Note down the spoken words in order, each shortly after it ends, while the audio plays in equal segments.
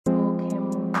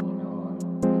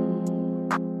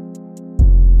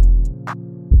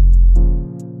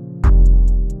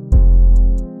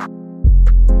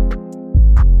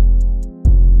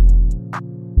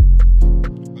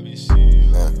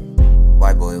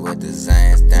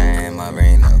designs, damn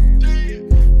Marino.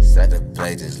 Set the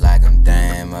plate just like I'm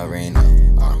damn Marino.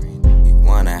 He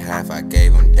 1.5, I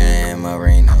gave him damn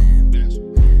Marino.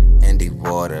 In deep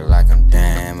water like I'm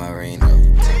damn Marino.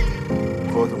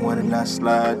 For the one and I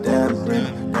slide, damn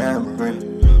Marino, damn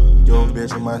Marino. Yo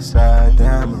bitch on my side,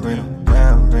 damn Marino,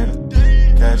 damn Marino.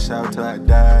 Cash out till I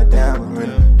die, damn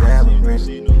Marino, damn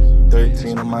Marino.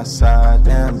 13 on my side,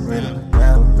 damn Marino,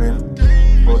 damn Marino.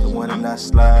 For the one and I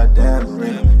slide, damn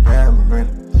Marino, damn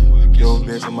Marino. Yo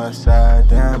bitch on my side,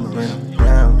 damn Marino,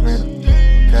 damn Marino.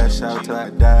 Cash out till I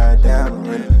die, damn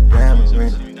Marino, damn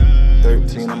Marino.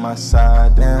 13 on my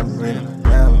side, damn Marino,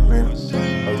 damn Marino.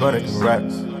 Erotic and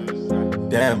raps,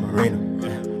 damn Marino.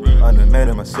 Undermade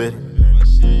in my city,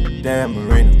 damn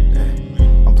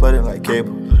Marino. I'm flooded like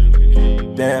cable,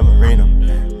 damn Marino.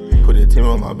 Put the team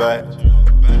on my back,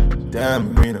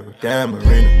 damn Marino, damn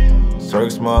Marino. Circle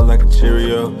small like a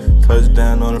Cheerio,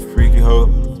 touchdown on a freaky hoe.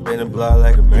 Spin the block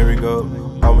like a merry-go.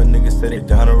 All my niggas say they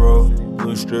down the road.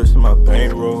 Blue strips in my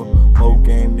bankroll. More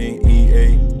game than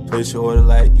EA. Place your order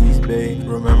like East Bay.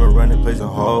 Remember running plays in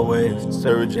hallways.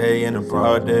 Sarah J in the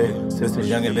broad day. Sister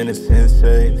younger than a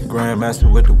sensei.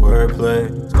 Grandmaster with the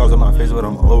wordplay. Scars on my face, but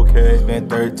I'm okay. Spent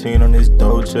 13 on this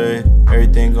Dolce.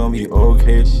 Everything gon' be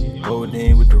okay.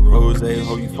 Holding with the rose.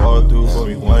 Hope you fall through for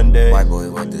me one day. White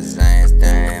boy with designs,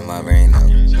 damn Marino.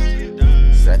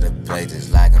 Set the plate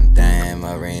just like I'm damn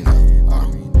Marino.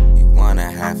 He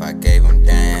 1.5, I gave him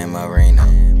damn Marino.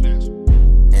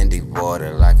 In deep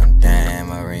water like I'm damn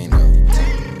Marino.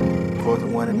 For the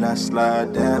one and I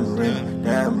slide, damn Marino,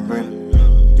 damn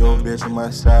Marino. Yo bitch on my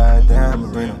side,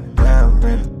 damn Marino, damn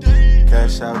Marino.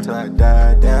 Cash out till I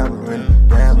die, damn Marino,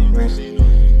 damn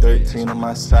Marino. 13 on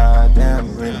my side,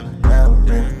 damn Marino, damn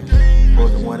Marino. For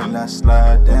the one and I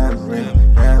slide, damn Marino,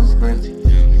 damn Marino.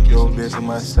 Yo bitch on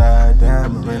my side,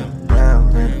 damn Marino, damn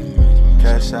Marino.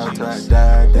 Cash out till I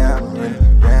die, damn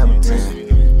Marino, damn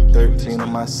Marino. 13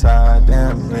 on my side,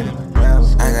 damn Marino, damn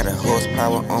Marino. I got a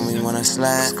horsepower on me when I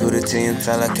slide. ScooTa T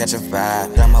until I catch a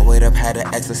vibe. Got my weight up, had to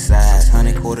exercise.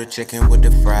 100 chicken with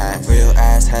the fries. Real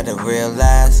eyes, had to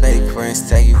realize. Fake friends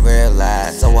tell you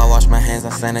realize. So I wash my hands, I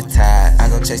sanitize. I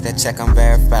go chase that check, I'm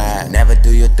verified. Never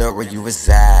do your dirt where you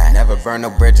reside. Never burn no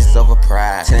bridges over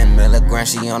pride. 10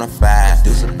 milligrams, she on a 5.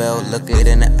 Deuce a belt, look it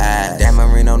in the eye. Damn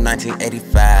Marino,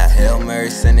 1985. Hail Mary,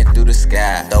 send it through the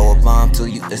sky. Throw a bomb to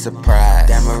you, it's a prize.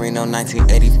 Damn Marino,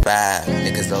 1985.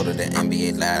 Niggas older than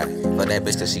NBA Live. For that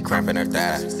bitch till she cramping her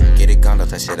thighs. Get it gone, don't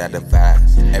touch shit out the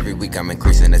vibes. Every week I'm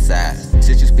increasing the size.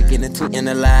 Shit you speaking and tweeting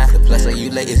a lie. The plus are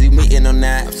you late, is you meeting or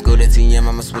not? I'm ScooTa TM,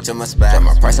 I'ma switch on my spot. Drop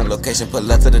my price and location,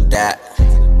 pull up to the dot.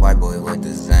 White boy with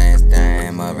designs,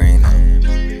 damn Marino.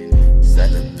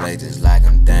 Set the plate just like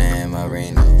I'm damn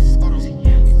Marino.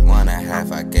 He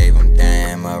 1.5, I gave him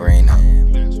damn Marino.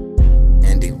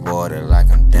 In deep water like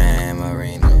I'm damn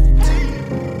Marino.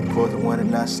 For the one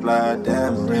and I slide,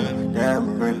 damn Marino,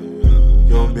 damn Marino.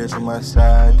 Yo bitch on my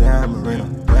side, damn Marino,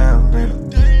 damn Marino.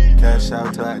 Cash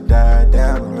out till I die,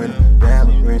 damn Marino,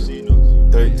 damn Marino.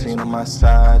 13 on my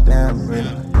side, damn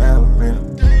Marino, damn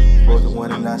Marino. For the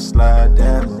one and I slide,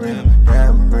 damn Marino,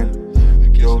 damn Marino.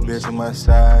 Yo bitch on my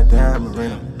side, damn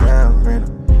Marino, damn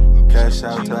Marino. Cash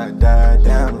out till I die,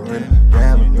 damn Marino,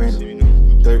 damn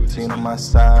Marino. 13 on my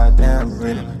side, damn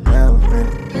Marino, damn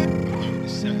Marino.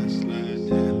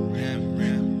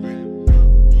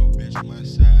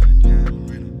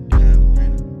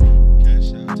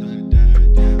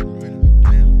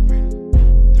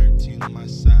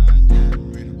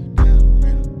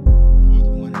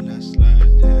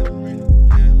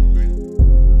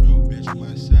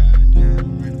 My side.